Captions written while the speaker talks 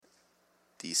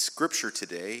The scripture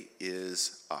today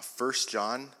is 1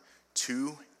 John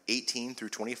 2:18 through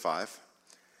 25.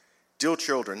 Dear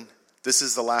children, this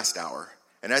is the last hour,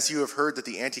 and as you have heard that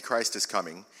the Antichrist is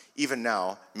coming, even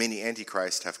now many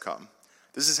Antichrists have come.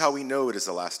 This is how we know it is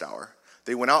the last hour.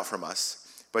 They went out from us,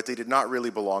 but they did not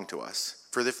really belong to us.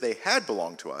 For if they had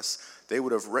belonged to us, they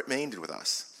would have remained with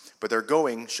us. But their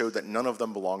going showed that none of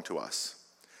them belonged to us.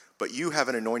 But you have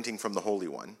an anointing from the Holy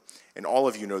One, and all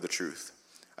of you know the truth.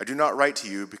 I do not write to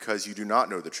you because you do not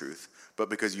know the truth, but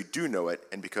because you do know it,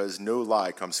 and because no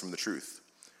lie comes from the truth.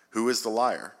 Who is the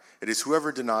liar? It is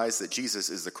whoever denies that Jesus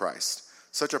is the Christ.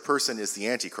 Such a person is the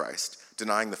Antichrist,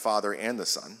 denying the Father and the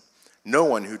Son. No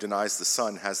one who denies the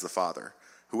Son has the Father.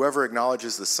 Whoever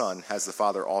acknowledges the Son has the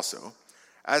Father also.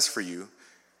 As for you,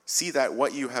 see that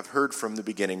what you have heard from the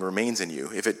beginning remains in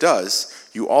you. If it does,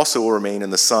 you also will remain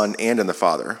in the Son and in the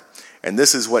Father. And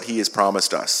this is what he has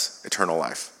promised us, eternal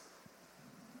life.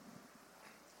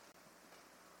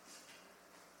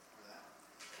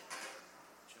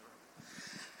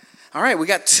 All right, we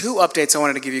got two updates I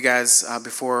wanted to give you guys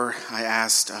before I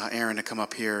asked Aaron to come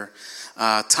up here.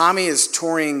 Tommy is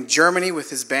touring Germany with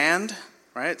his band,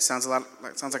 right? Sounds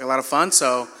like a lot of fun.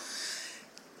 So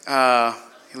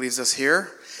he leaves us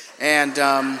here, and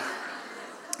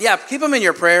keep him in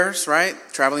your prayers, right?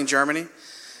 Traveling Germany.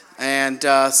 And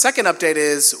second update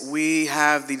is we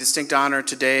have the distinct honor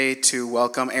today to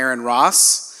welcome Aaron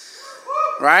Ross,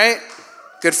 right?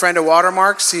 Good friend of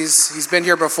Watermarks. He's been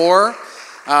here before.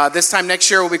 This time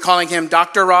next year, we'll be calling him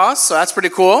Dr. Ross, so that's pretty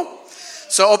cool.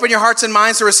 So open your hearts and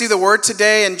minds to receive the word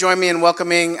today and join me in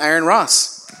welcoming Aaron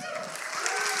Ross.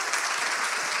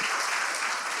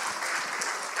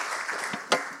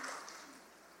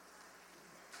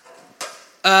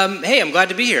 Hey, I'm glad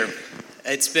to be here.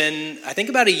 It's been, I think,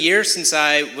 about a year since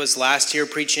I was last here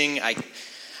preaching.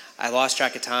 I lost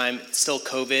track of time. It's still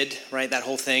COVID, right, that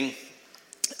whole thing.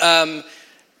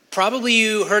 Probably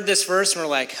you heard this verse and were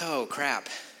like, oh, crap.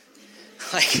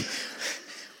 Like,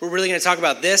 we're really going to talk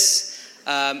about this?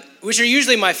 Which are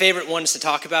usually my favorite ones to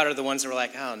talk about are the ones that were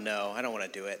like, oh, no, I don't want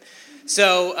to do it.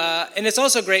 So, and it's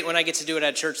also great when I get to do it at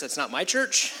a church that's not my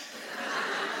church,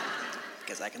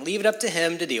 because I can leave it up to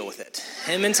him to deal with it.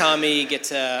 Him and Tommy get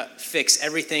to fix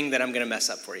everything that I'm going to mess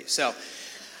up for you. So,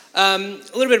 a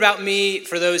little bit about me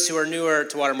for those who are newer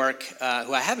to Watermark,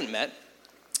 who I haven't met.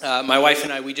 My wife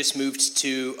and I, we just moved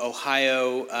to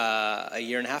Ohio a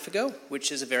year and a half ago,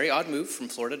 which is a very odd move from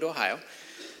Florida to Ohio.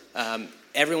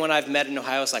 Everyone I've met in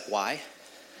Ohio is like, why?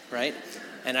 Right?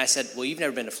 And I said, well, you've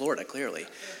never been to Florida, clearly.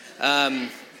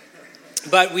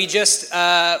 But we just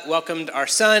welcomed our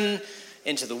son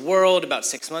into the world about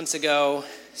 6 months ago.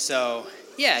 So,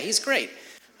 yeah, he's great.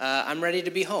 I'm ready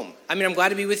to be home. I mean, I'm glad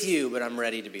to be with you, but I'm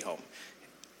ready to be home.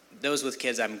 Those with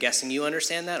kids, I'm guessing you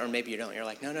understand that, or maybe you don't. You're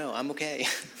like, no, I'm okay.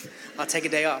 I'll take a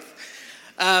day off.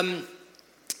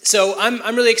 So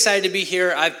I'm really excited to be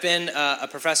here. I've been a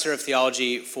professor of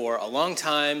theology for a long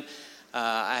time.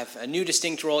 I have a new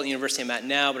distinct role at the university I'm at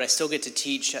now, but I still get to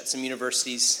teach at some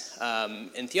universities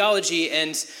in theology.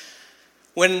 And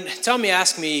when Tommy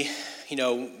asked me,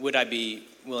 would I be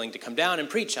willing to come down and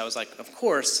preach, I was like, of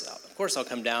course I'll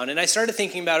come down. And I started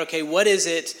thinking about, okay, what is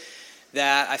it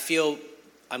that I feel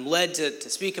I'm led to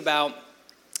speak about?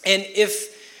 And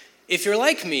if you're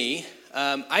like me,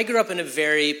 I grew up in a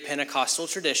very Pentecostal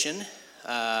tradition.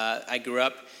 I grew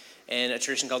up in a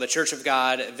tradition called the Church of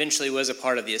God, eventually was a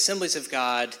part of the Assemblies of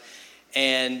God,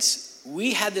 and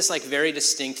we had this very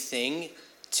distinct thing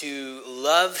to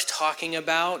love talking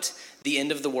about the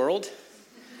end of the world.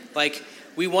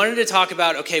 We wanted to talk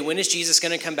about, okay, when is Jesus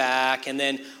going to come back, and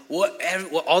then what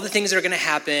all the things that are going to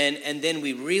happen, and then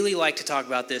we really like to talk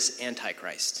about this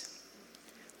Antichrist.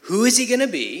 Who is he going to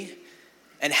be,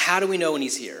 and how do we know when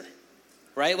he's here,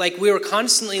 right? We were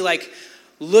constantly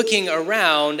looking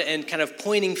around and kind of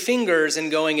pointing fingers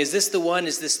and going, is this the one,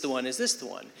 is this the one, is this the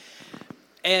one?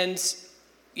 And,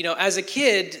 as a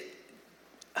kid,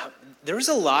 there was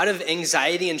a lot of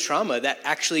anxiety and trauma that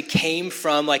actually came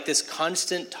from this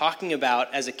constant talking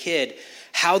about as a kid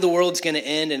how the world's going to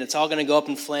end and it's all going to go up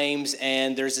in flames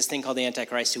and there's this thing called the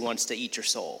Antichrist who wants to eat your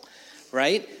soul,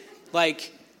 right?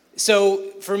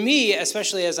 So for me,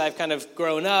 especially as I've kind of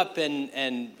grown up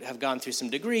and have gone through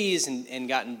some degrees and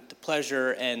gotten the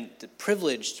pleasure and the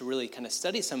privilege to really kind of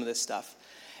study some of this stuff,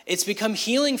 it's become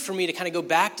healing for me to kind of go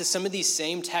back to some of these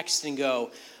same texts and go,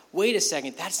 wait a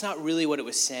second, that's not really what it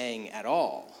was saying at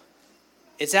all.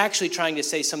 It's actually trying to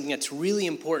say something that's really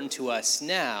important to us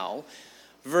now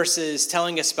versus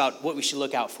telling us about what we should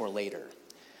look out for later.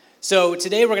 So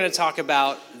today we're going to talk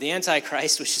about the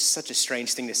Antichrist, which is such a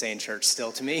strange thing to say in church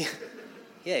still to me.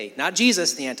 Yay, not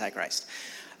Jesus, the Antichrist.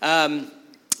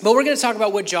 But we're going to talk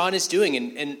about what John is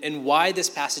doing and why this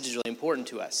passage is really important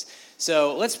to us.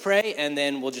 So let's pray, and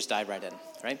then we'll just dive right in,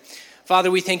 right? Father,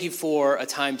 we thank you for a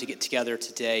time to get together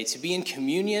today, to be in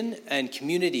communion and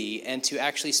community, and to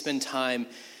actually spend time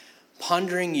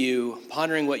pondering you,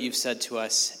 pondering what you've said to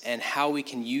us, and how we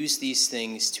can use these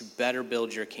things to better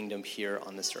build your kingdom here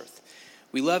on this earth.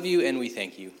 We love you, and we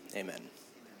thank you. Amen.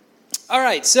 All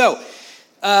right, so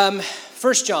 1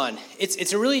 John.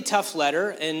 It's a really tough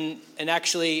letter, and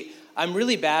actually, I'm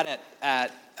really bad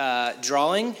at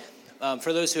drawing.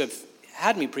 For those who have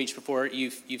had me preach before,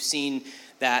 you've seen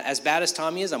that as bad as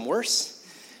Tommy is, I'm worse.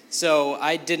 So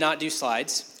I did not do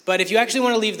slides. But if you actually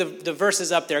want to leave the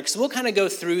verses up there, because we'll kind of go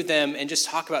through them and just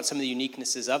talk about some of the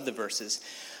uniquenesses of the verses.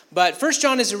 But 1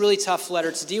 John is a really tough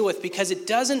letter to deal with because it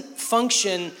doesn't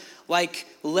function like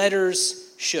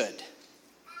letters should.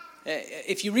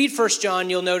 If you read 1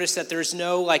 John, you'll notice that there's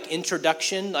no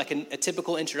introduction, like a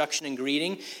typical introduction and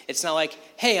greeting. It's not like,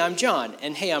 hey, I'm John,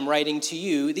 and hey, I'm writing to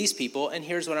you, these people, and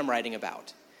here's what I'm writing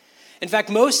about. In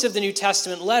fact, most of the New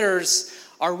Testament letters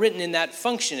are written in that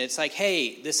function. It's like,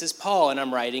 hey, this is Paul, and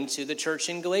I'm writing to the church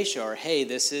in Galatia, or hey,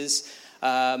 this is,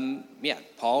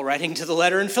 Paul writing to the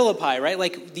letter in Philippi, right?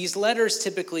 Like these letters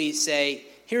typically say,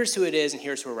 here's who it is, and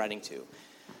here's who we're writing to.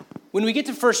 When we get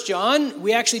to 1 John,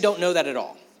 we actually don't know that at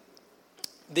all.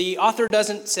 The author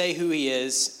doesn't say who he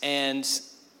is, and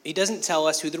he doesn't tell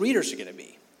us who the readers are going to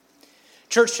be.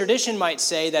 Church tradition might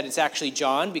say that it's actually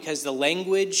John because the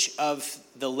language of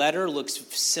the letter looks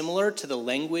similar to the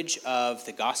language of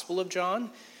the Gospel of John.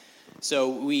 So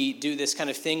we do this kind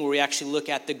of thing where we actually look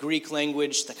at the Greek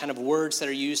language, the kind of words that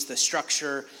are used, the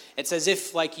structure. It's as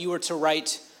if you were to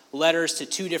write letters to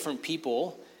two different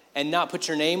people and not put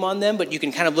your name on them, but you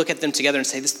can kind of look at them together and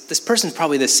say, this person's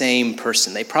probably the same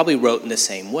person. They probably wrote in the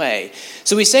same way.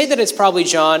 So we say that it's probably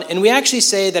John, and we actually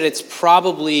say that it's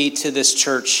probably to this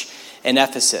church in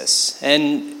Ephesus.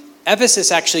 And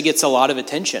Ephesus actually gets a lot of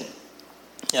attention.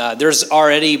 There's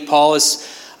already, Paul is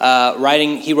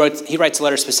writing, he writes a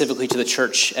letter specifically to the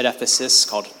church at Ephesus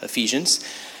called Ephesians.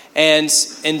 And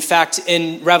in fact,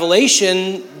 in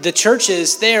Revelation, the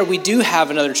churches there, we do have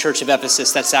another church of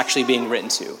Ephesus that's actually being written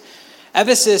to.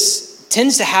 Ephesus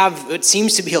tends to have what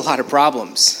seems to be a lot of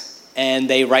problems, and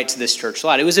they write to this church a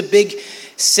lot. It was a big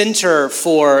center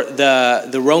for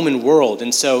the Roman world,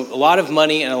 and so a lot of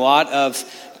money and a lot of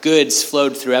goods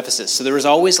flowed through Ephesus. So there was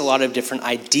always a lot of different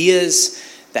ideas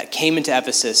that came into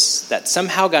Ephesus that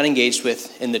somehow got engaged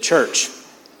with in the church.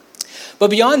 But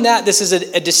beyond that, this is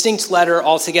a distinct letter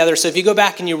altogether. So if you go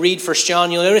back and you read 1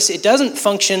 John, you'll notice it doesn't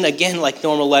function, again, like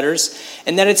normal letters,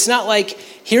 and that it's not like,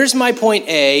 here's my point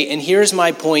A, and here's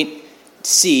my point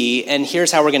C, and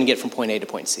here's how we're going to get from point A to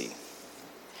point C.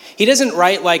 He doesn't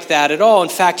write like that at all. In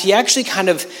fact, he actually kind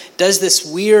of does this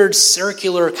weird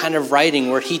circular kind of writing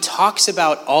where he talks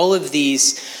about all of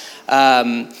these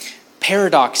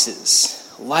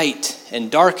paradoxes, light and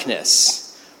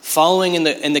darkness, following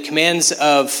in the commands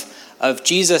of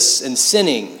Jesus and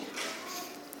sinning,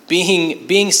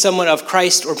 being someone of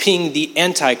Christ or being the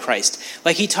Antichrist.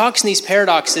 Like he talks in these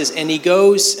paradoxes, and he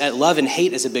goes at love and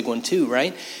hate is a big one too,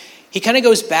 right? He kind of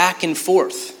goes back and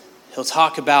forth. He'll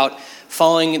talk about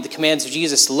following the commands of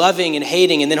Jesus, loving and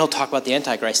hating, and then he'll talk about the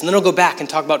Antichrist. And then he'll go back and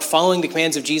talk about following the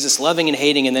commands of Jesus, loving and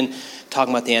hating, and then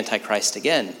talking about the Antichrist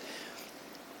again.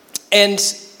 And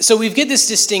so we get this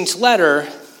distinct letter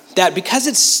that because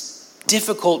it's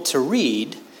difficult to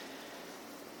read,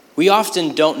 we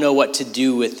often don't know what to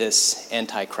do with this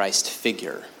Antichrist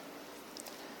figure.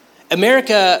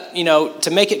 America,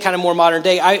 to make it kind of more modern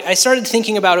day, I started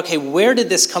thinking about, okay, where did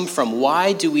this come from?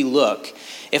 Why do we look?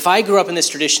 If I grew up in this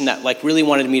tradition that really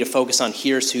wanted me to focus on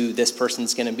here's who this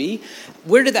person's going to be,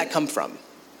 where did that come from,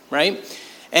 right?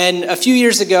 And a few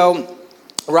years ago,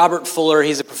 Robert Fuller,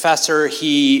 he's a professor,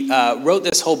 he wrote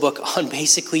this whole book on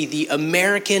basically the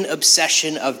American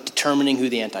obsession of determining who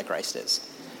the Antichrist is.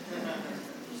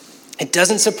 It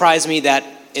doesn't surprise me that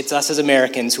it's us as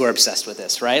Americans who are obsessed with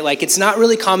this, right? It's not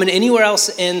really common anywhere else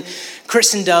in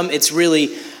Christendom. It's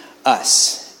really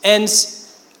us. And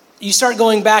you start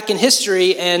going back in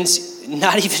history, and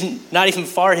not even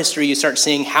far history, you start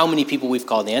seeing how many people we've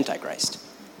called the Antichrist.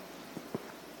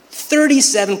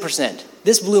 37%.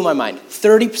 This blew my mind.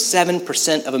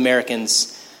 37% of Americans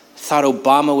thought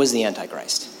Obama was the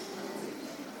Antichrist.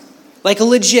 A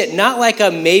legit, not a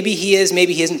maybe he is,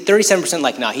 maybe he isn't.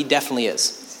 37% nah, he definitely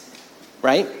is.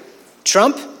 Right?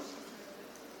 Trump,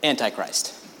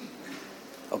 Antichrist.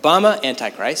 Obama,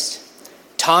 Antichrist.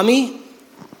 Tommy,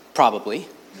 probably.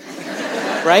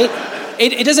 Right?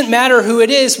 it doesn't matter who it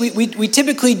is. We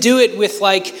typically do it with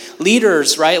like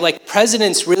leaders, right? Like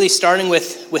presidents, really starting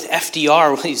with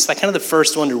FDR. He's like kind of the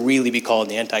first one to really be called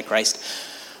the Antichrist.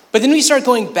 But then we start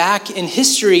going back in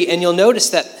history, and you'll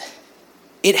notice that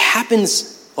it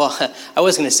happens. Well, I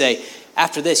was going to say,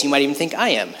 after this, you might even think I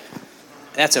am.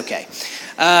 That's okay.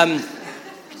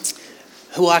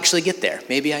 We'll actually get there.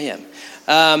 Maybe I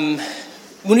am.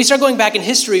 When we start going back in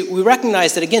history, we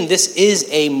recognize that, again, this is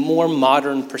a more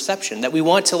modern perception, that we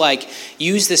want to like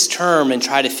use this term and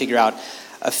try to figure out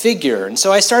a figure. And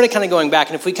so I started kind of going back,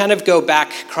 and if we kind of go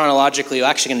back chronologically, we're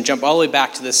actually going to jump all the way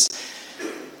back to this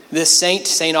saint,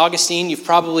 St. Augustine. You've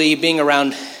probably, being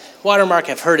around Watermark,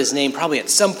 have heard his name probably at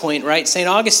some point, right? St.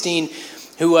 Augustine,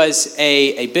 who was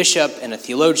a bishop and a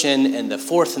theologian in the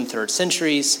 4th and 3rd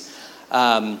centuries.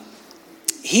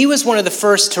 He was one of the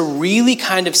first to really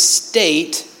kind of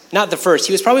state, not the first,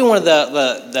 he was probably one of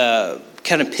the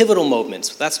kind of pivotal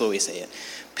moments, that's what we say it,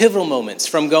 pivotal moments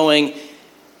from going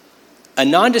a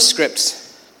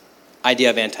nondescript idea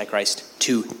of Antichrist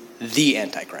to the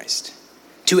Antichrist,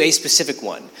 to a specific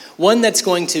one that's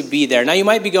going to be there. Now you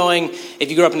might be going,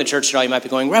 if you grew up in the church at all, you might be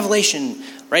going, Revelation,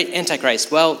 right,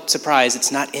 Antichrist. Well, surprise,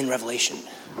 it's not in Revelation.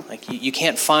 Like you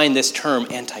can't find this term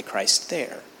Antichrist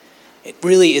there. It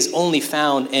really is only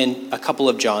found in a couple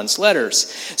of John's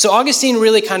letters. So Augustine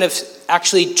really kind of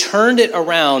actually turned it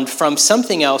around from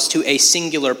something else to a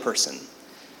singular person.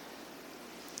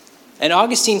 And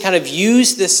Augustine kind of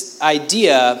used this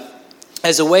idea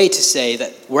as a way to say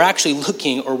that we're actually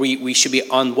looking, or we should be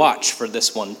on watch for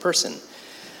this one person.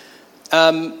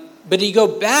 But you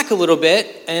go back a little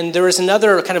bit, and there was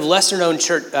another kind of lesser-known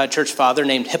church father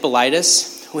named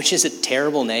Hippolytus, which is a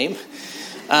terrible name.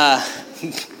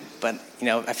 But,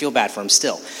 I feel bad for him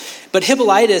still. But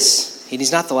Hippolytus,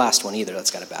 he's not the last one either. That's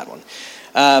got a bad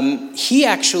one. He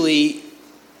actually,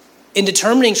 in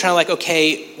determining, trying to like,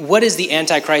 okay, what is the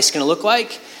Antichrist going to look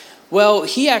like? Well,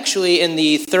 he actually, in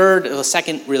the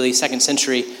second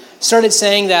century, started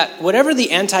saying that whatever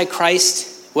the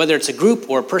Antichrist, whether it's a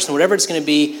group or a person, whatever it's going to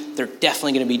be, they're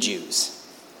definitely going to be Jews.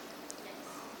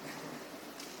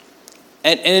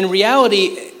 And in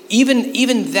reality,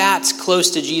 even that close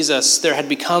to Jesus, there had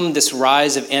become this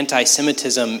rise of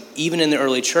anti-Semitism, even in the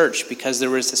early church, because there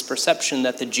was this perception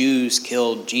that the Jews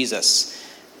killed Jesus.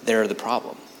 They're the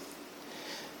problem.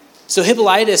 So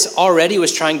Hippolytus already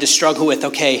was trying to struggle with,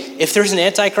 okay, if there's an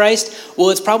Antichrist, well,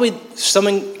 it's probably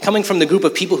someone coming from the group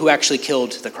of people who actually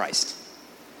killed the Christ.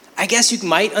 I guess you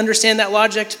might understand that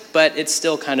logic, but it's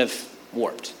still kind of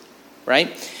warped,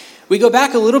 right? We go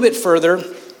back a little bit further,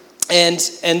 and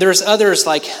there's others,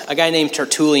 like a guy named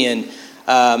Tertullian.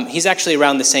 He's actually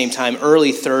around the same time,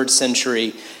 early 3rd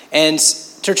century. And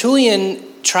Tertullian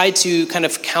tried to kind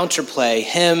of counterplay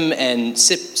him and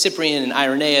Cyprian and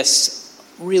Irenaeus,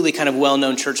 really kind of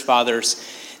well-known church fathers.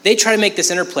 They try to make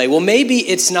this interplay. Well, maybe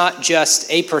it's not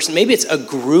just a person. Maybe it's a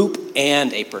group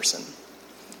and a person.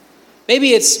 Maybe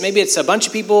it's a bunch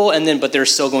of people, but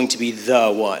there's still going to be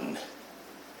the one.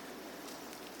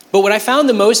 But what I found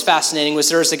the most fascinating was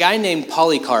there was a guy named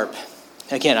Polycarp.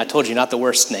 Again, I told you, not the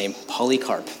worst name,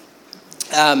 Polycarp.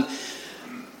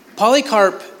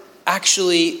 Polycarp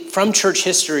actually, from church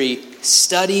history,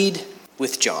 studied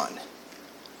with John,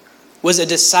 was a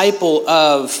disciple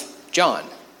of John.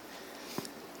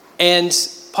 And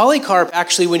Polycarp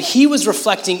actually, when he was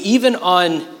reflecting even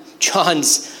on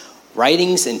John's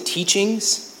writings and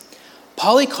teachings,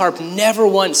 Polycarp never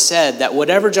once said that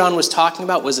whatever John was talking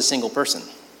about was a single person.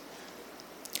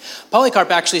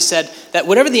 Polycarp actually said that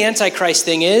whatever the Antichrist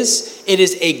thing is, it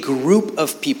is a group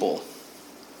of people.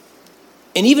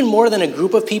 And even more than a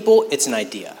group of people, it's an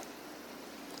idea.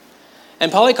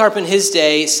 And Polycarp in his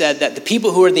day said that the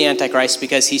people who are the Antichrist,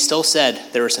 because he still said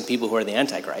there were some people who are the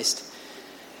Antichrist,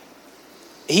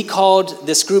 he called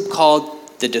this group called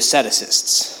the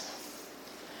Doceticists.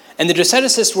 And the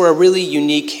Doceticists were a really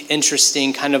unique,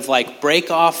 interesting kind of like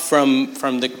break off from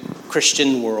the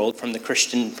Christian world, from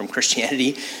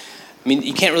Christianity. I mean,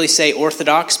 you can't really say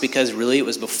Orthodox because really it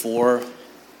was before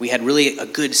we had really a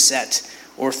good set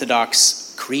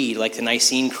Orthodox creed, like the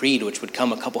Nicene Creed, which would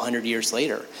come a couple hundred years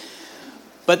later.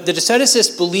 But the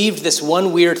Doceticists believed this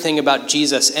one weird thing about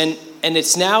Jesus, and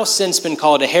it's now since been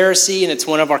called a heresy, and it's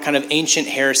one of our kind of ancient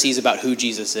heresies about who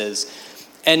Jesus is.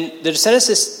 And the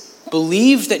Doceticists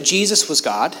believed that Jesus was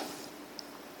God,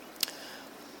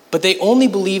 but they only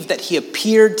believed that he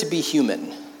appeared to be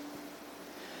human.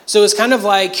 So it's kind of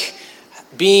like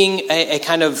being a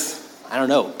kind of,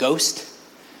 ghost,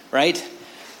 right?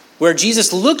 Where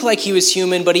Jesus looked like he was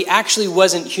human, but he actually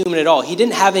wasn't human at all. He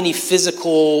didn't have any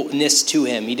physicalness to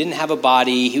him. He didn't have a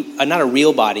body, not a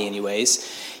real body anyways.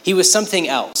 He was something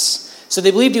else. So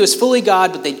they believed he was fully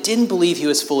God, but they didn't believe he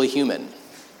was fully human.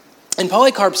 And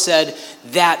Polycarp said,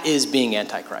 that is being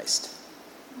Antichrist.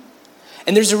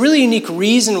 And there's a really unique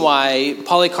reason why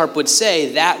Polycarp would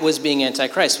say that was being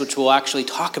Antichrist, which we'll actually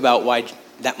talk about why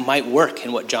that might work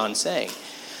in what John's saying.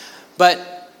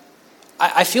 But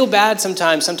I feel bad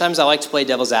sometimes. Sometimes I like to play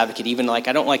devil's advocate, even I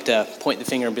don't like to point the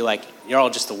finger and be like, you're all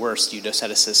just the worst, you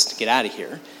doceticists, get out of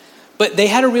here. But they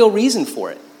had a real reason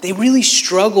for it. They really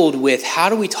struggled with how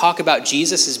do we talk about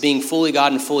Jesus as being fully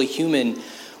God and fully human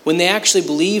when they actually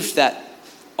believed that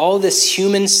all this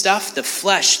human stuff, the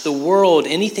flesh, the world,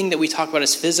 anything that we talk about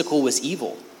as physical was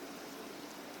evil.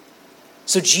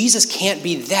 So Jesus can't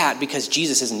be that because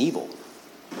Jesus isn't evil.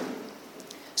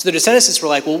 So the Doceticists were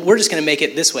like, well, we're just going to make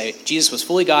it this way. Jesus was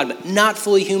fully God, but not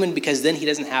fully human because then he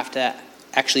doesn't have to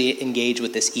actually engage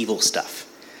with this evil stuff.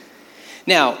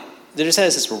 Now, the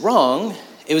Doceticists were wrong.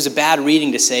 It was a bad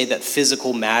reading to say that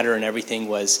physical matter and everything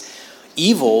was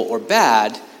evil or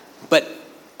bad, but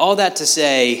all that to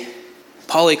say,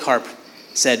 Polycarp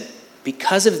said,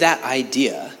 because of that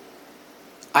idea,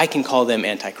 I can call them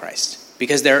Antichrist,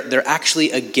 because they're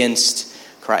actually against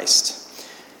Christ.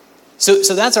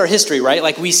 So that's our history,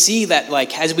 right? We see that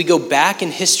as we go back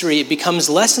in history, it becomes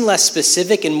less and less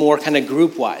specific and more kind of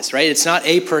group-wise, right? It's not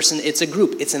a person, it's a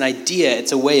group, it's an idea,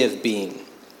 it's a way of being.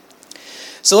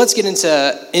 So let's get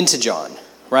into John,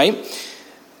 right?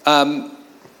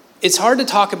 It's hard to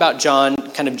talk about John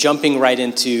kind of jumping right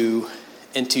into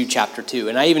chapter 2.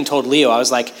 And I even told Leo, I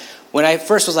was like, when I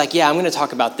first was like, yeah, I'm going to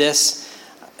talk about this,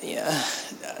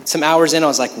 some hours in, I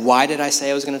was like, why did I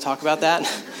say I was going to talk about that?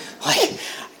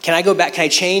 Can I go back? Can I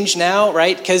change now,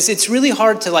 right? Because it's really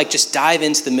hard to just dive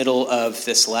into the middle of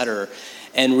this letter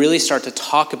and really start to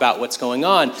talk about what's going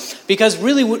on. Because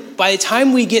really, by the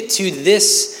time we get to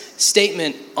this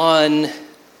statement on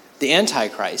the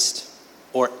Antichrist,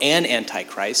 or an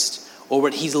Antichrist, or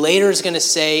what he later is going to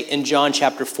say in John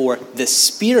chapter 4, the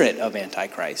spirit of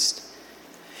Antichrist,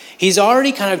 he's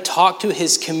already kind of talked to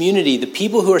his community, the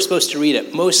people who are supposed to read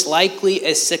it, most likely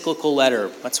a cyclical letter.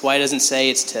 That's why it doesn't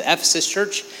say it's to Ephesus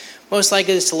church. Most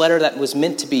likely it's a letter that was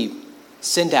meant to be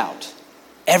sent out.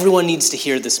 Everyone needs to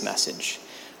hear this message,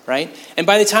 right? And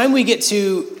by the time we get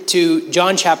to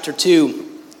John chapter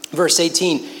 2, verse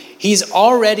 18, he's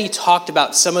already talked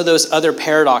about some of those other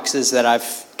paradoxes that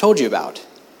I've told you about.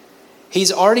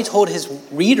 He's already told his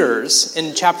readers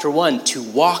in chapter 1 to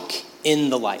walk in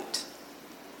the light.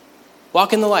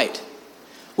 Walk in the light.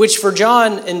 Which for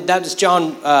John, and that's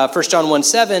John, 1 John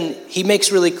 1:7, he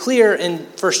makes really clear in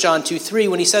 1 John 2:3,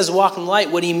 when he says walk in the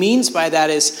light, what he means by that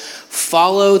is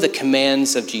follow the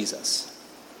commands of Jesus.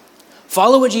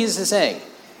 Follow what Jesus is saying.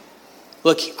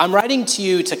 Look, I'm writing to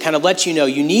you to kind of let you know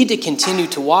you need to continue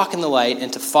to walk in the light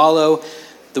and to follow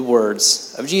the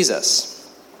words of Jesus.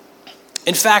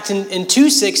 In fact, in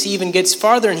 2:6, he even gets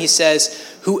farther and he says,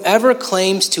 whoever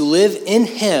claims to live in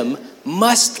him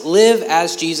must live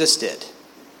as Jesus did.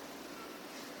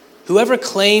 Whoever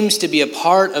claims to be a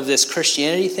part of this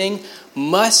Christianity thing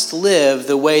must live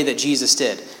the way that Jesus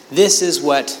did. This is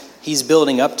what he's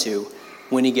building up to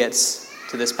when he gets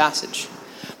to this passage.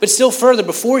 But still further,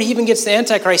 before he even gets to the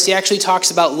Antichrist, he actually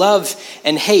talks about love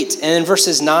and hate. And in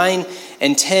verses 9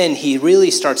 and 10, he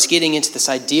really starts getting into this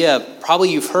idea,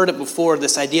 probably you've heard it before,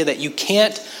 this idea that you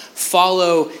can't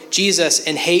follow Jesus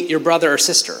and hate your brother or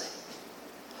sister.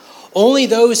 Only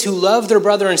those who love their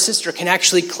brother and sister can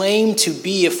actually claim to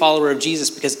be a follower of Jesus,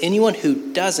 because anyone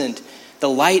who doesn't, the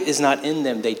light is not in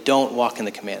them. They don't walk in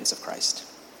the commands of Christ.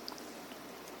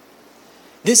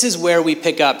 This is where we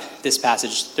pick up this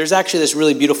passage. There's actually this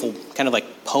really beautiful kind of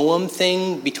poem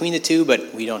thing between the two,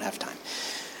 but we don't have time.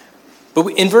 But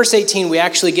in verse 18, we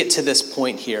actually get to this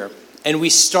point here. And we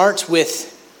start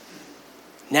with,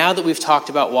 now that we've talked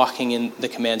about walking in the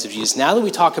commands of Jesus, now that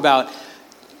we talk about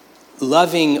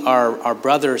loving our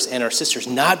brothers and our sisters,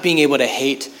 not being able to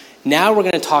hate, now we're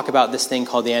going to talk about this thing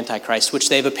called the Antichrist, which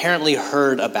they've apparently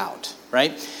heard about,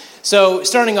 right? So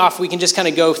starting off, we can just kind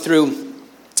of go through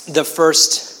the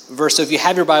first verse. So if you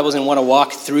have your Bibles and want to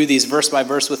walk through these verse by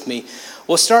verse with me,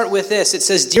 we'll start with this. It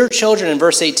says, dear children, in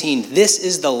verse 18, this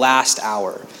is the last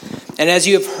hour. And as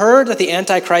you have heard that the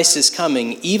Antichrist is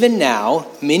coming, even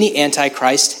now many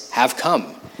Antichrists have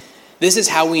come. This is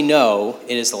how we know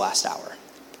it is the last hour.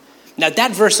 Now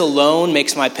that verse alone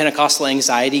makes my Pentecostal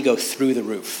anxiety go through the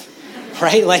roof,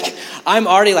 right? I'm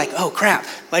already oh crap,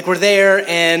 we're there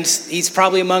and he's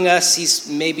probably among us. He's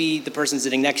maybe the person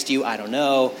sitting next to you. I don't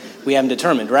know. We haven't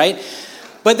determined, right?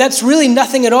 But that's really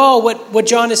nothing at all what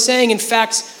John is saying. In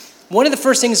fact, one of the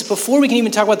first things before we can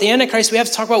even talk about the Antichrist, we have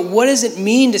to talk about what does it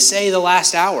mean to say the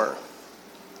last hour?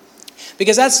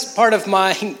 Because that's part of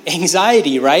my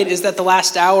anxiety, right? Is that the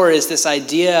last hour is this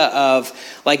idea of,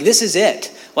 like, this is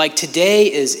it. Like,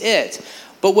 today is it.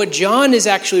 But what John is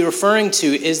actually referring to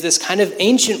is this kind of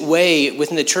ancient way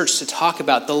within the church to talk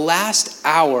about the last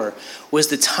hour was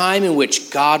the time in which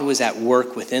God was at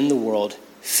work within the world,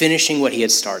 finishing what he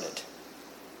had started.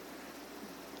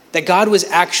 That God was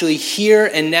actually here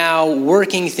and now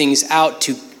working things out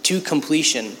to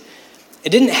completion.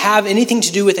 It didn't have anything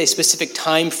to do with a specific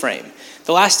time frame.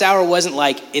 The last hour wasn't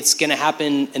like, it's going to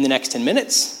happen in the next 10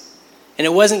 minutes. And it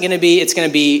wasn't going to be, it's going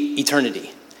to be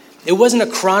eternity. It wasn't a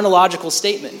chronological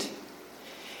statement.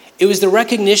 It was the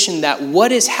recognition that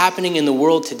what is happening in the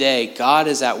world today, God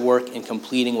is at work in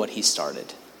completing what he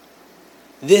started.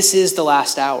 This is the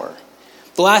last hour.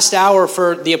 The last hour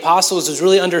for the apostles was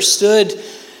really understood.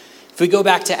 If we go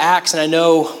back to Acts, and I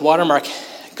know Watermark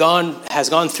has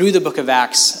gone through the book of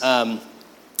Acts,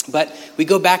 but we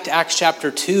go back to Acts chapter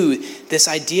 2, this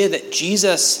idea that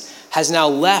Jesus has now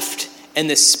left and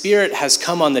the Spirit has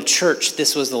come on the church.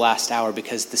 This was the last hour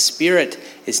because the Spirit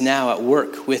is now at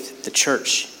work with the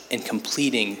church in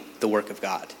completing the work of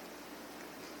God.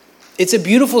 It's a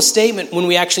beautiful statement when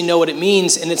we actually know what it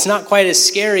means, and it's not quite as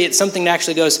scary. It's something that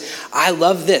actually goes, I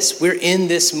love this. We're in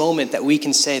this moment that we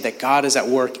can say that God is at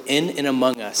work in and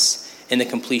among us in the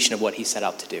completion of what he set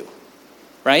out to do,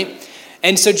 right?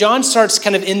 And so John starts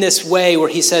kind of in this way where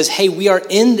he says, hey, we are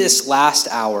in this last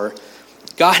hour.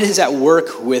 God is at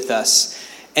work with us,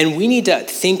 and we need to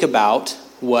think about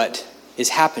what is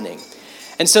happening.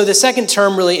 And so the second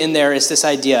term really in there is this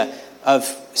idea of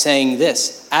saying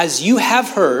this: as you have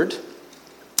heard,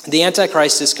 the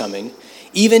Antichrist is coming.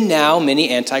 Even now, many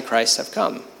Antichrists have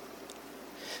come.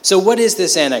 So what is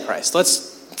this Antichrist?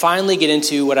 Let's finally get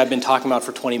into what I've been talking about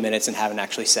for 20 minutes and haven't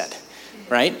actually said,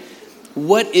 right?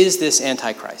 What is this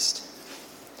Antichrist?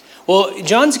 Well,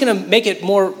 John's going to make it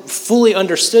more fully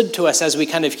understood to us as we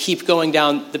kind of keep going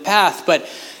down the path. But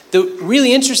the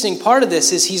really interesting part of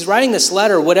this is he's writing this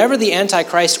letter, whatever the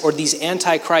Antichrist or these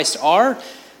Antichrists are,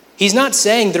 he's not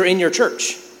saying they're in your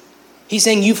church. He's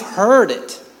saying you've heard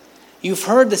it. You've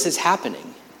heard this is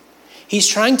happening. He's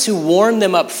trying to warn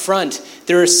them up front.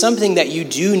 There is something that you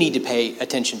do need to pay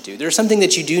attention to. There's something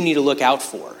that you do need to look out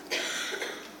for.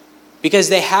 Because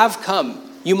they have come.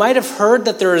 You might have heard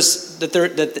that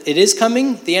that it is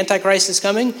coming, the Antichrist is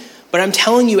coming, but I'm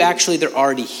telling you actually they're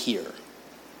already here.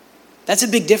 That's a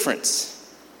big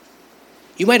difference.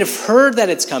 You might have heard that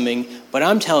it's coming, but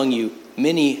I'm telling you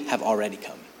many have already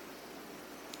come.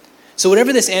 So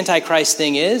whatever this Antichrist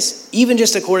thing is, even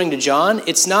just according to John,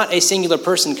 it's not a singular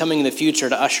person coming in the future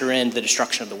to usher in the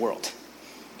destruction of the world.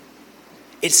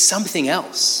 It's something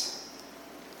else.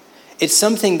 It's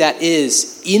something that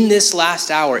is in this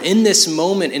last hour, in this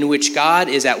moment in which God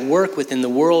is at work within the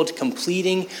world,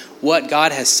 completing what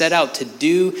God has set out to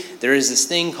do. There is this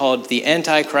thing called the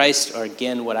Antichrist, or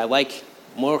again, what I like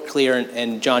more clear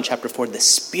in John chapter 4, the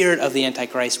spirit of the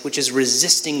Antichrist, which is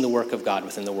resisting the work of God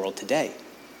within the world today.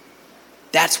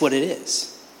 That's what it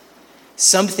is.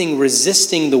 Something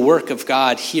resisting the work of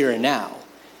God here and now.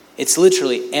 It's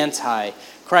literally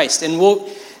Antichrist. And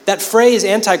that phrase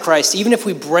Antichrist, even if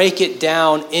we break it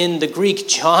down in the Greek,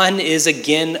 John is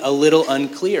again a little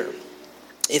unclear.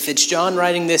 If it's John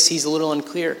writing this, he's a little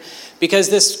unclear. Because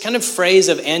this kind of phrase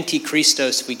of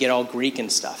Antichristos, we get all Greek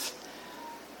and stuff.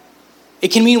 It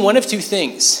can mean one of two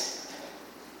things.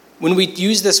 When we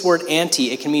use this word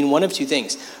anti, it can mean one of two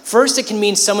things. First, it can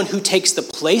mean someone who takes the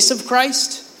place of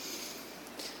Christ.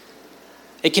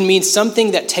 It can mean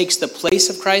something that takes the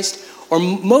place of Christ. Or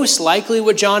most likely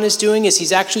what John is doing is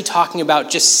he's actually talking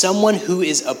about just someone who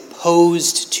is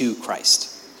opposed to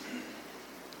Christ.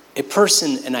 A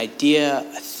person, an idea,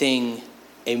 a thing,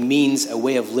 a means, a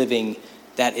way of living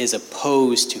that is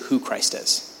opposed to who Christ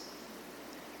is.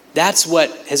 That's what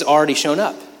has already shown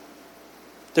up.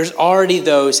 There's already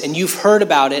those, and you've heard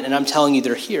about it, and I'm telling you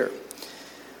they're here.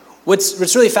 What's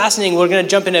really fascinating, we're going to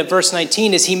jump into verse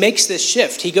 19, is he makes this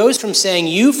shift. He goes from saying,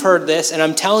 you've heard this, and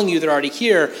I'm telling you they're already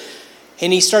here,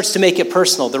 and he starts to make it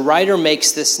personal. The writer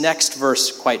makes this next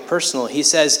verse quite personal. He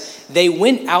says, they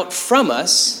went out from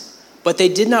us, but they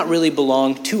did not really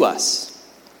belong to us.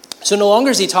 So no longer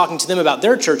is he talking to them about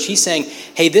their church. He's saying,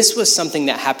 hey, this was something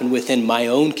that happened within my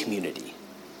own community,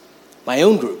 my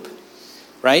own group,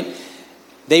 right?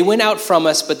 They went out from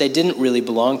us, but they didn't really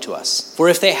belong to us. For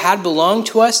if they had belonged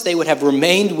to us, they would have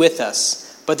remained with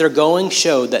us, but their going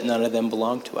showed that none of them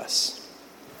belonged to us.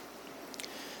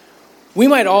 We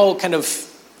might all kind of,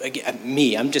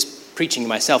 I'm just preaching to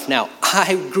myself now.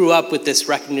 I grew up with this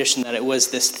recognition that it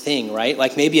was this thing, right?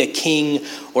 Like maybe a king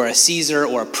or a Caesar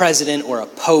or a president or a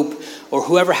pope or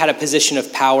whoever had a position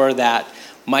of power that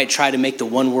might try to make the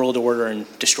one world order and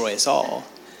destroy us all.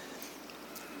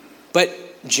 But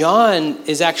John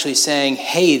is actually saying,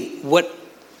 hey, what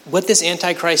this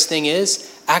Antichrist thing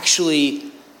is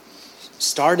actually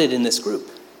started in this group.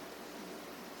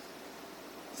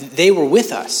 They were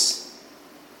with us.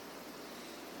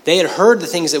 They had heard the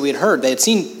things that we had heard. They had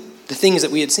seen the things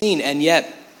that we had seen, and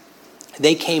yet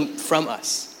they came from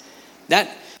us.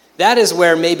 That is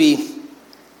where maybe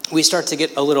we start to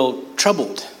get a little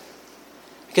troubled.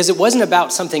 Because it wasn't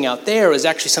about something out there, it was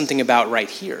actually something about right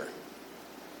here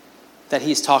that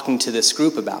he's talking to this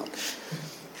group about.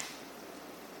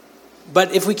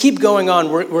 But if we keep going on,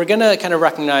 we're going to kind of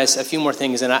recognize a few more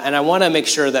things, and I want to make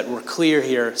sure that we're clear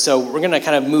here. So we're going to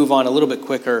kind of move on a little bit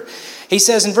quicker. He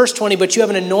says in verse 20, "But you have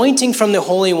an anointing from the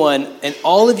Holy One, and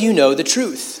all of you know the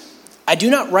truth. I do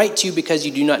not write to you because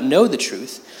you do not know the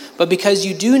truth, but because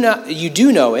you do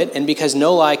know it, and because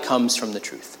no lie comes from the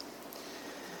truth."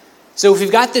 So if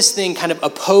we've got this thing kind of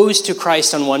opposed to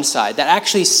Christ on one side, that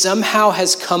actually somehow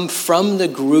has come from the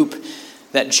group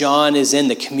that John is in,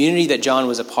 the community that John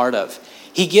was a part of,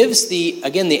 he gives the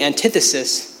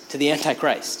antithesis to the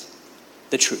Antichrist,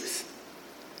 the truth.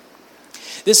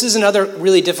 This is another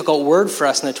really difficult word for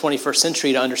us in the 21st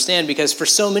century to understand, because for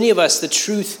so many of us, the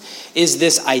truth is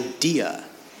this idea.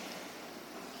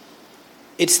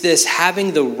 It's this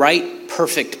having the right,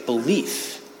 perfect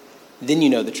belief. Then you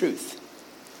know the truth.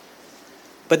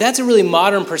 But that's a really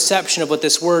modern perception of what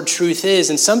this word truth is,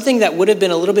 and something that would have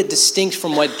been a little bit distinct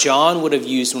from what John would have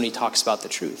used when he talks about the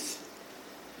truth.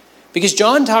 Because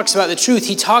John talks about the truth,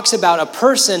 he talks about a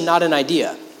person, not an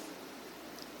idea.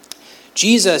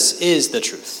 Jesus is the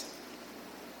truth.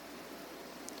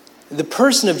 The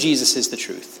person of Jesus is the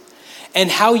truth. And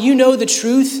how you know the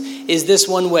truth is this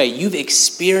one way. You've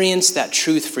experienced that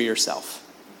truth for yourself.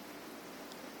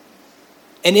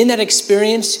 And in that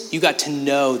experience, you got to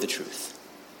know the truth.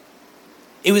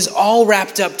 It was all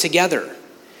wrapped up together.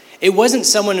 It wasn't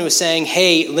someone who was saying,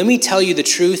 hey, let me tell you the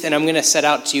truth, and I'm going to set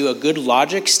out to you a good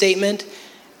logic statement,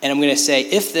 and I'm going to say,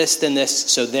 if this, then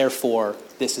this, so therefore,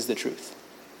 this is the truth.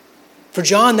 For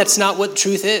John, that's not what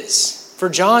truth is. For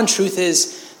John, truth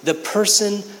is the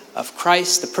person of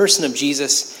Christ, the person of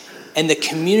Jesus, and the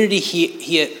community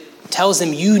he tells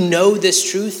them, you know this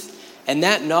truth, and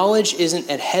that knowledge isn't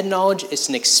a head knowledge, it's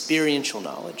an experiential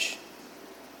knowledge.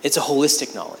 It's a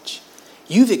holistic knowledge.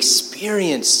 You've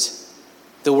experienced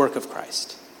the work of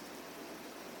Christ.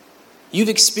 You've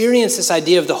experienced this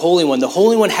idea of the Holy One. The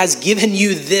Holy One has given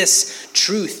you this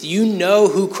truth. You know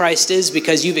who Christ is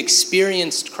because you've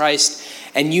experienced Christ,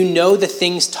 and you know the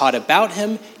things taught about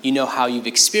him. You know how you've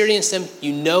experienced him.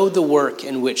 You know the work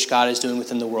in which God is doing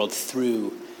within the world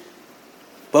through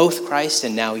both Christ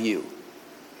and now you.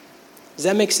 Does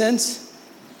that make sense?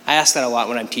 I ask that a lot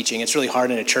when I'm teaching. It's really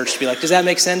hard in a church to be like, does that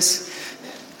make sense?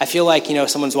 I feel like,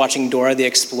 someone's watching Dora the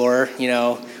Explorer,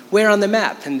 where on the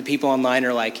map? And the people online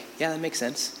are like, yeah, that makes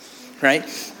sense, right?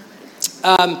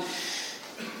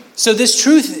 So this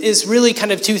truth is really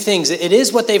kind of two things. It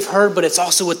is what they've heard, but it's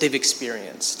also what they've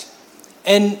experienced.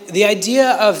 And the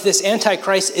idea of this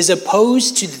Antichrist is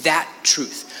opposed to that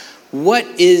truth. What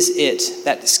is it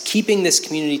that is keeping this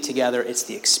community together? It's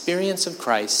the experience of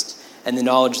Christ and the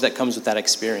knowledge that comes with that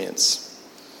experience.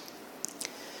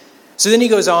 So then he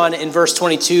goes on in verse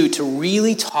 22 to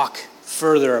really talk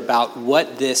further about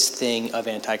what this thing of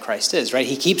Antichrist is, right?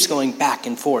 He keeps going back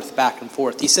and forth, back and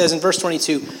forth. He says in verse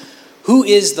 22, who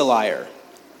is the liar?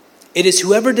 It is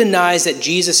whoever denies that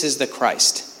Jesus is the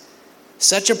Christ.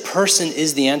 Such a person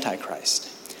is the Antichrist,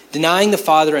 denying the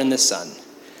Father and the Son.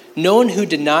 No one who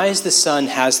denies the Son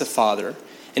has the Father,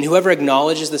 and whoever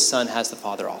acknowledges the Son has the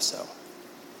Father also.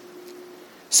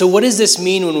 So what does this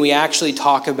mean when we actually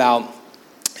talk about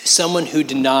someone who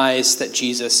denies that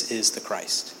Jesus is the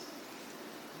Christ?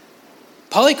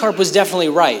 Polycarp was definitely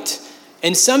right.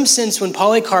 In some sense, when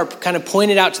Polycarp kind of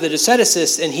pointed out to the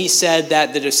Doceticists, and he said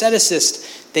that the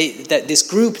Doceticists, that this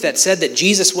group that said that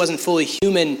Jesus wasn't fully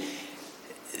human,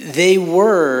 they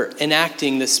were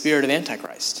enacting the spirit of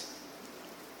Antichrist.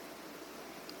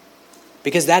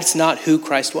 Because that's not who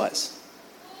Christ was.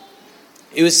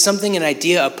 It was something, an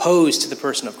idea opposed to the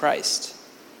person of Christ.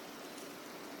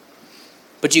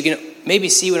 But you can maybe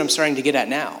see what I'm starting to get at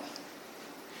now.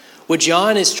 What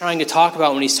John is trying to talk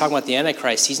about when he's talking about the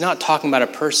Antichrist, he's not talking about a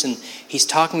person, he's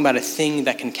talking about a thing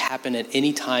that can happen at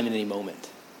any time, at any moment.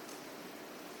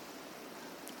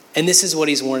 And this is what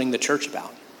he's warning the church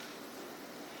about.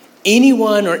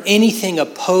 Anyone or anything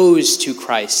opposed to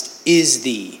Christ is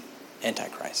the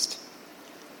Antichrist.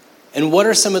 And what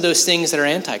are some of those things that are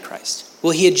Antichrist?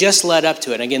 Well, he had just led up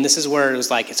to it. Again, this is where it was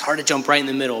like, it's hard to jump right in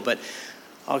the middle, but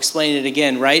I'll explain it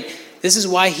again, right? This is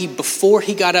why he, before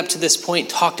he got up to this point,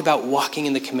 talked about walking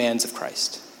in the commands of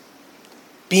Christ,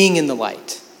 being in the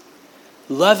light,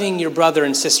 loving your brother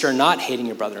and sister, not hating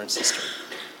your brother and sister,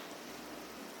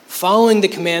 following the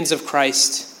commands of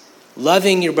Christ,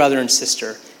 loving your brother and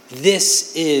sister.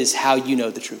 This is how you know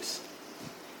the truth.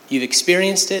 You've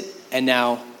experienced it, and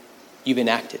now you've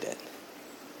enacted it.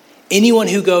 Anyone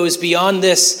who goes beyond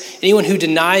this, anyone who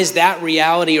denies that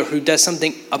reality or who does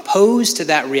something opposed to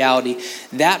that reality,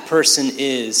 that person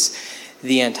is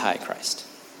the Antichrist.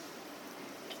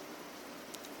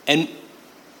 And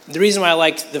the reason why I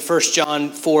like the 1 John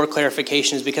 4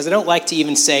 clarification is because I don't like to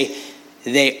even say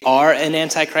they are an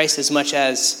Antichrist as much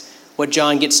as what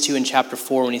John gets to in chapter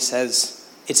 4 when he says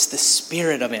it's the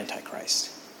spirit of Antichrist.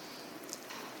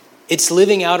 It's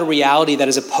living out a reality that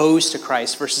is opposed to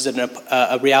Christ versus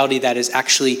a reality that is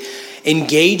actually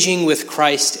engaging with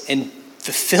Christ and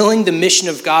fulfilling the mission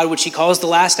of God, which he calls the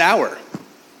last hour.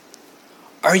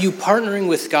 Are you partnering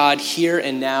with God here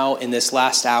and now in this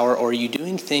last hour, or are you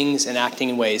doing things and acting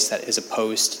in ways that is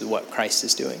opposed to what Christ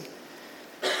is doing?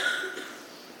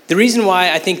 The reason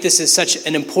why I think this is such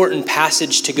an important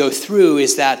passage to go through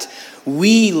is that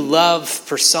we love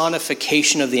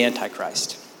personification of the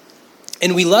Antichrist.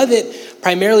 And we love it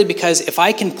primarily because if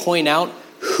I can point out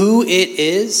who it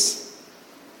is,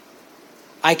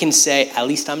 I can say, at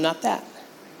least I'm not that.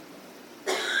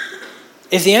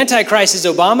 If the Antichrist is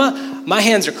Obama, my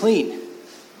hands are clean.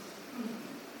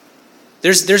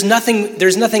 There's nothing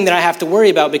that I have to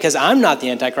worry about because I'm not the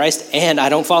Antichrist and I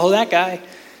don't follow that guy.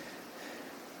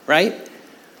 Right?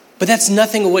 But that's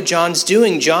nothing of what John's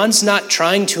doing. John's not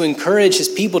trying to encourage his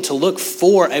people to look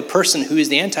for a person who is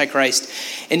the Antichrist.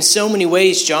 In so many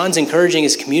ways, John's encouraging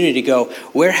his community to go,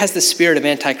 where has the spirit of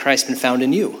Antichrist been found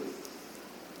in you?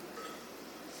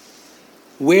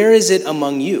 Where is it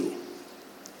among you?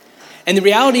 And the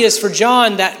reality is for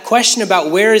John, that question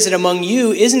about where is it among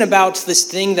you isn't about this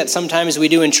thing that sometimes we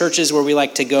do in churches where we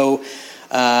like to go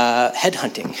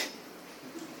headhunting.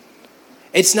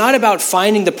 It's not about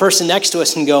finding the person next to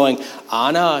us and going,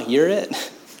 Anna, you're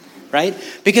it, right?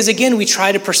 Because again, we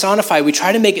try to personify, we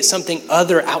try to make it something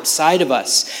other outside of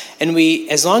us. And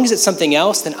as long as it's something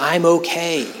else, then I'm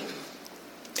okay.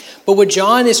 But what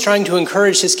John is trying to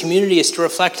encourage his community is to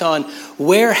reflect on,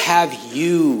 where have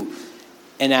you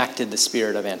enacted the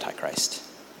spirit of Antichrist?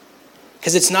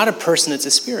 Because it's not a person, it's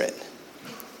a spirit.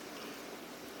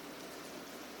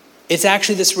 It's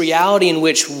actually this reality in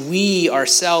which we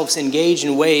ourselves engage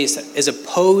in ways that is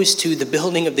opposed to the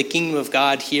building of the kingdom of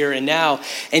God here and now.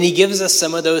 And he gives us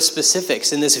some of those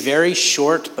specifics in this very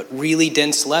short but really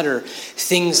dense letter.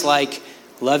 Things like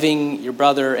loving your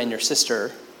brother and your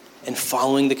sister and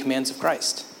following the commands of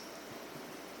Christ.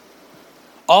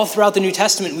 All throughout the New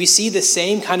Testament, we see the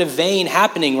same kind of vein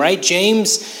happening, right?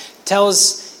 James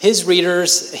tells his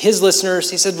readers, his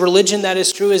listeners, he said, religion that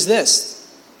is true is this: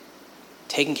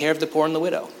 taking care of the poor and the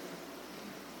widow.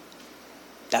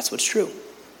 That's what's true.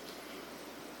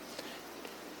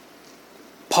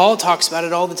 Paul talks about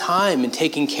it all the time in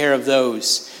taking care of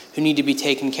those who need to be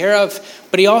taken care of,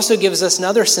 but he also gives us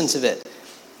another sense of it.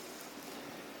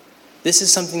 This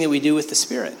is something that we do with the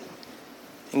Spirit.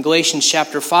 In Galatians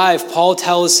chapter 5, Paul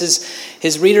tells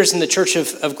his readers in the church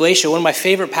of Galatia, one of my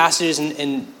favorite passages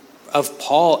of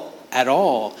Paul at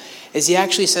all, is he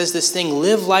actually says this thing: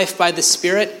 live life by the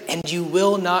Spirit, and you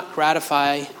will not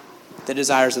gratify the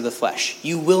desires of the flesh.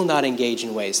 You will not engage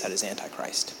in ways that is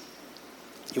Antichrist.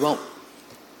 You won't.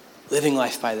 Living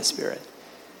life by the Spirit.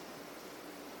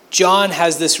 John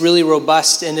has this really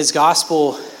robust, in his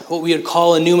gospel, what we would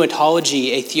call a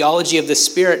pneumatology, a theology of the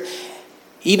Spirit.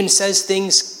 He even says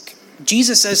things,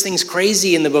 Jesus says things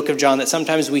crazy in the book of John that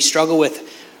sometimes we struggle with,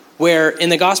 where in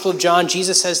the Gospel of John,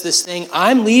 Jesus says this thing: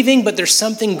 I'm leaving, but there's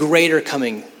something greater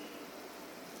coming.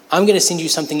 I'm going to send you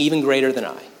something even greater than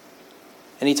I.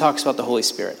 And he talks about the Holy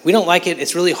Spirit. We don't like it.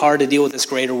 It's really hard to deal with this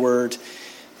greater word.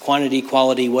 Quantity,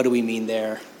 quality, what do we mean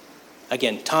there?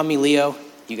 Again, Tommy, Leo,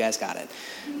 you guys got it,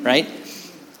 right?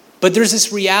 But there's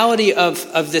this reality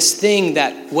of this thing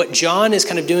that what John is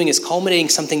kind of doing is culminating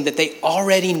something that they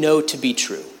already know to be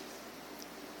true.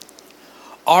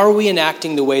 Are we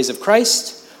enacting the ways of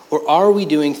Christ? Or are we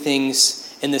doing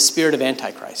things in the spirit of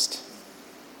Antichrist?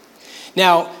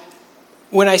 Now,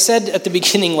 when I said at the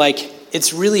beginning,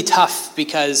 it's really tough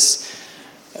because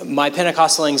my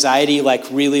Pentecostal anxiety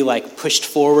really pushed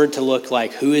forward to look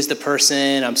like, who is the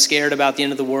person? I'm scared about the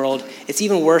end of the world. It's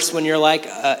even worse when you're a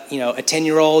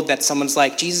 10-year-old that someone's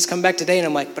like, Jesus, come back today. And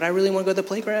I'm like, but I really want to go to the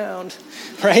playground,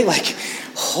 right?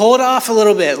 Hold off a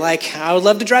little bit. I would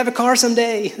love to drive a car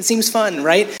someday. It seems fun,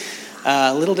 right?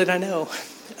 Little did I know.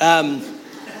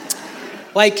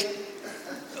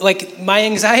 like my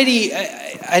anxiety,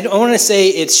 I don't want to say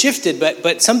it's shifted,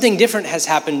 but something different has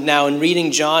happened now in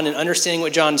reading John and understanding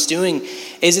what John's doing.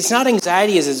 Is it's not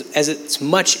anxiety as it's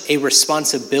much a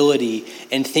responsibility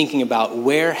in thinking about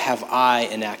where have I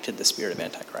enacted the spirit of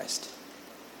Antichrist?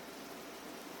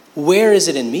 Where is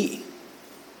it in me?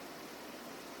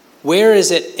 Where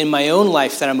is it in my own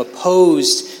life that I'm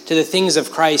opposed to the things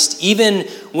of Christ, even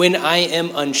when I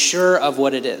am unsure of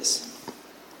what it is?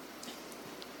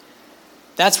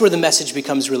 That's where the message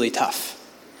becomes really tough.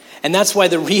 And that's why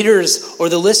the readers or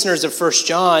the listeners of 1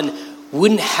 John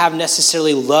wouldn't have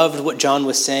necessarily loved what John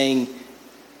was saying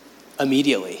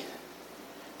immediately,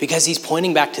 because he's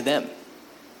pointing back to them.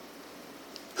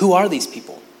 Who are these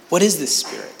people? What is this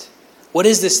spirit? What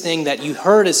is this thing that you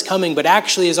heard is coming, but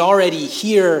actually is already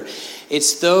here?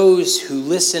 It's those who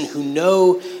listen, who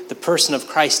know the person of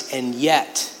Christ, and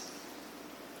yet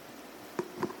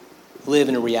live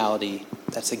in a reality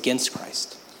that's against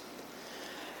Christ.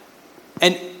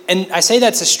 And I say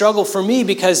that's a struggle for me,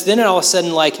 because then all of a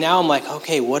sudden, now I'm like,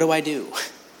 okay, what do I do?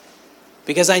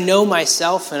 Because I know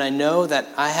myself, and I know that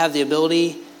I have the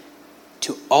ability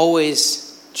to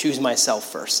always choose myself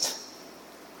first.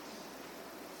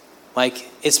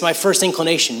 It's my first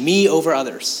inclination, me over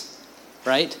others,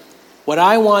 right? What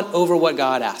I want over what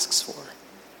God asks for.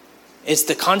 It's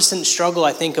the constant struggle,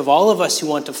 I think, of all of us who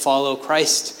want to follow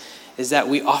Christ, is that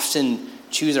we often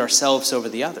choose ourselves over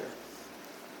the other.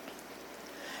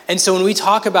 And so when we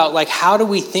talk about, how do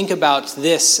we think about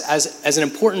this as an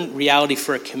important reality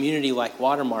for a community like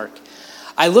Watermark,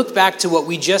 I look back to what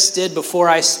we just did before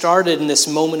I started in this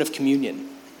moment of communion.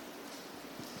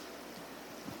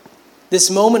 This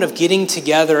moment of getting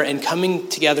together and coming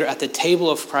together at the table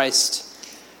of Christ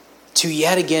to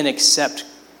yet again accept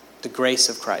the grace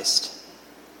of Christ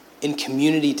in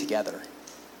community together.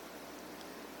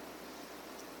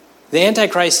 The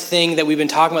Antichrist thing that we've been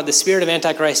talking about, the spirit of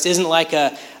Antichrist, isn't like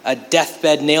a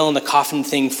deathbed nail in the coffin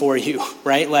thing for you,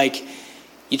 right?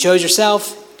 You chose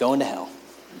yourself, going to hell.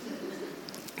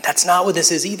 That's not what this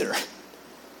is either,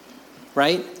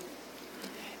 right?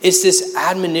 It's this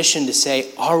admonition to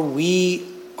say, are we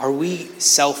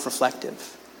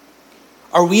self-reflective?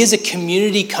 Are we as a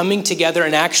community coming together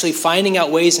and actually finding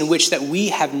out ways in which that we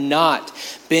have not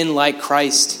been like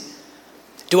Christ?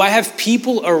 Do I have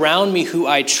people around me who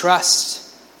I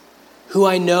trust, who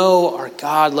I know are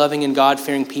God-loving and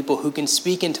God-fearing people who can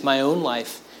speak into my own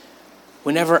life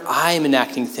whenever I am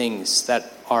enacting things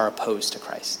that are opposed to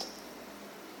Christ?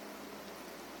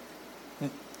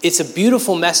 It's a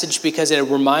beautiful message because it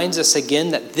reminds us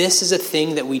again that this is a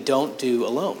thing that we don't do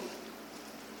alone.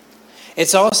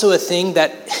 It's also a thing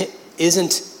that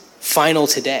isn't final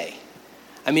today.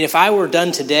 I mean, if I were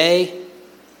done today,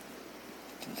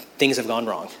 things have gone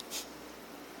wrong,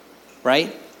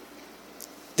 right?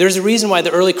 There's a reason why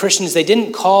the early Christians, they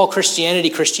didn't call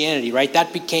Christianity, right?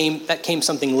 That came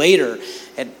something later.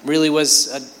 It really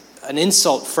was an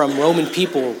insult from Roman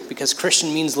people, because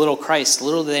Christian means little Christ.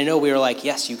 Little did they know we were like,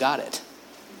 yes, you got it.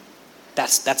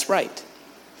 That's right.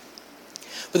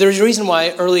 But there's a reason why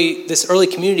this early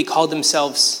community called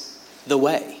themselves the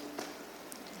Way,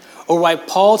 or why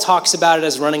Paul talks about it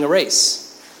as running a race.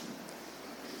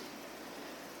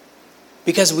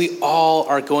 Because we all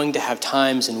are going to have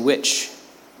times in which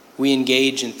we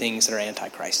engage in things that are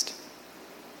antichrist.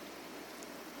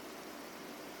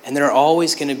 And there are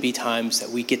always going to be times that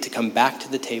we get to come back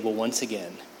to the table once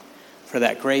again for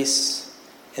that grace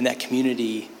and that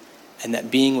community and that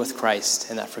being with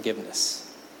Christ and that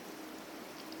forgiveness.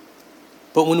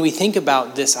 But when we think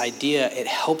about this idea, it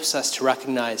helps us to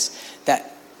recognize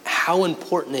that how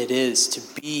important it is to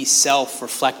be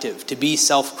self-reflective, to be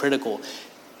self-critical.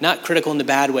 Not critical in the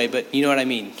bad way, but you know what I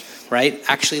mean, right?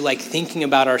 Actually, thinking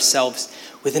about ourselves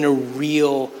within a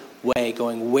real way,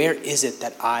 going, where is it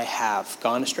that I have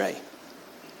gone astray?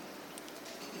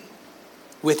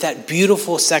 With that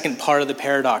beautiful second part of the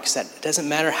paradox, that it doesn't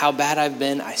matter how bad I've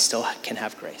been, I still can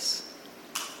have grace.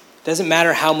 It doesn't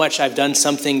matter how much I've done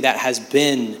something that has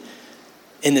been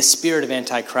in the spirit of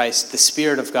Antichrist, the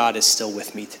Spirit of God is still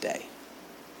with me today.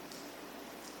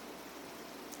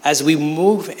 As we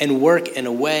move and work in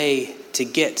a way to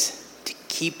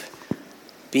keep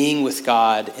being with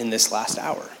God in this last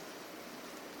hour.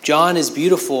 John is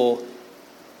beautiful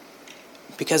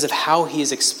because of how he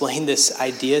has explained this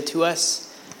idea to us.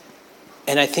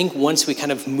 And I think once we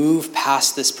kind of move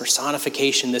past this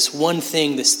personification, this one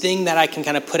thing, this thing that I can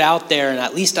kind of put out there, and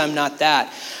at least I'm not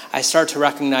that, I start to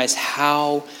recognize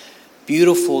how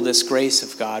beautiful this grace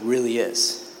of God really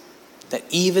is. That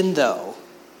even though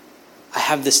I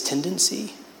have this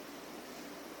tendency,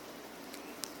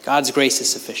 God's grace is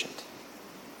sufficient.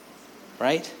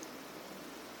 Right?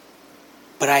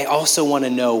 but I also want to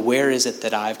know, where is it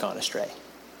that I've gone astray?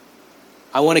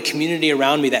 I want a community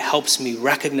around me that helps me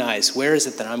recognize, where is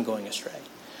it that I'm going astray?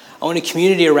 I want a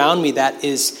community around me that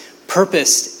is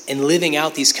purposed in living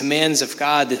out these commands of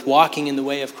God, that walking in the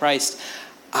way of Christ.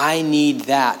 I need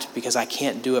that because I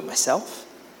can't do it myself.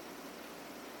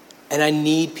 And I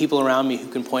need people around me who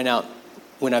can point out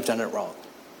when I've done it wrong.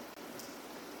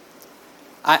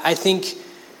 I think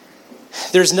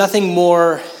there's nothing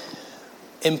more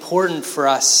important for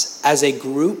us as a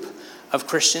group of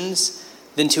Christians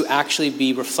than to actually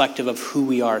be reflective of who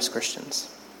we are as Christians.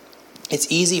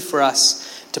 It's easy for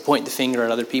us to point the finger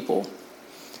at other people.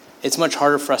 It's much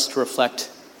harder for us to reflect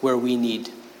where we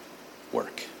need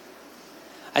work.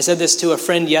 I said this to a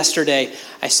friend yesterday.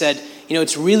 I said,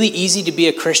 it's really easy to be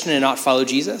a Christian and not follow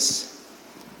Jesus,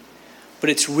 but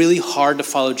it's really hard to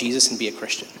follow Jesus and be a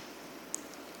Christian.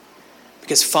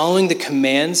 Because following the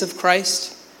commands of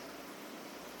Christ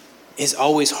is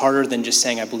always harder than just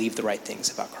saying, I believe the right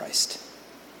things about Christ.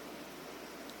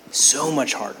 So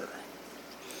much harder.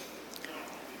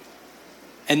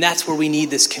 And that's where we need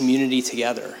this community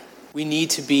together. We need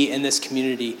to be in this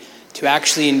community to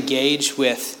actually engage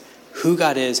with who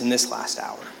God is in this last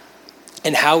hour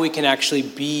and how we can actually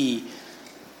be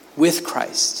with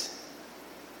Christ,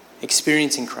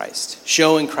 experiencing Christ,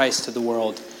 showing Christ to the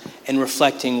world, and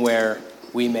reflecting where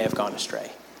we may have gone astray.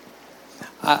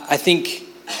 I think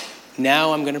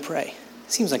now I'm going to pray.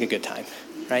 Seems like a good time,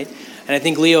 right? And I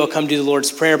think Leo will come do the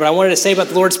Lord's Prayer. But I wanted to say about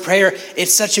the Lord's Prayer,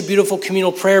 it's such a beautiful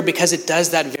communal prayer because it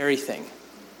does that very thing.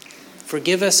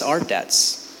 Forgive us our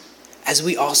debts as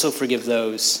we also forgive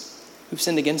those who've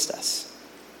sinned against us.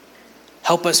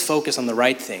 Help us focus on the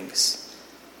right things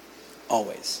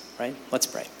always, right? Let's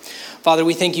pray. Father,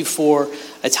 we thank you for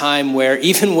a time where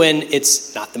even when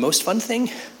it's not the most fun thing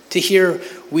to hear,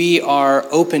 we are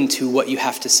open to what you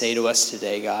have to say to us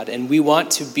today, God. And we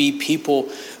want to be people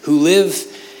who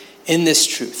live in this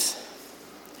truth,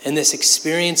 in this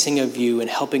experiencing of you and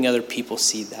helping other people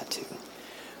see that too.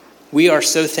 We are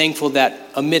so thankful that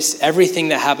amidst everything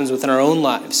that happens within our own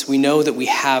lives, we know that we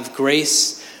have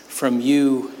grace from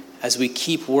you as we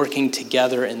keep working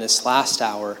together in this last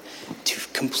hour to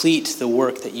complete the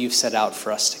work that you've set out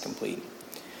for us to complete.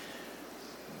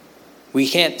 We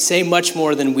can't say much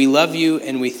more than we love you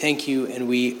and we thank you, and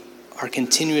we are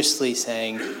continuously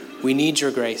saying we need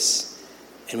your grace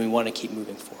and we want to keep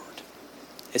moving forward.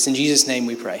 It's in Jesus' name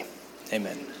we pray.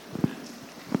 Amen.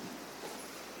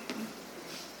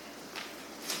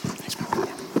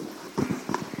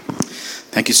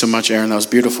 Thank you so much, Aaron. That was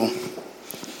beautiful.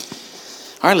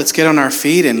 All right, let's get on our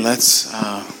feet and let's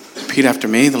repeat after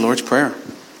me the Lord's Prayer.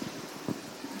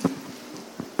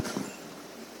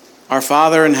 Our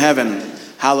Father in heaven,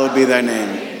 hallowed be thy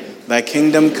name. Thy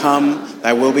kingdom come,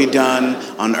 thy will be done,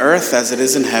 on earth as it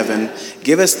is in heaven.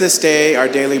 Give us this day our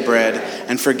daily bread,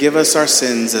 and forgive us our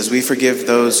sins as we forgive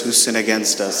those who sin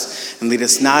against us. And lead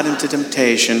us not into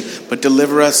temptation, but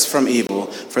deliver us from evil.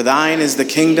 For thine is the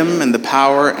kingdom and the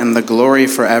power and the glory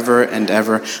forever and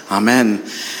ever. Amen.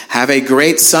 Have a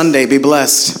great Sunday. Be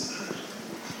blessed.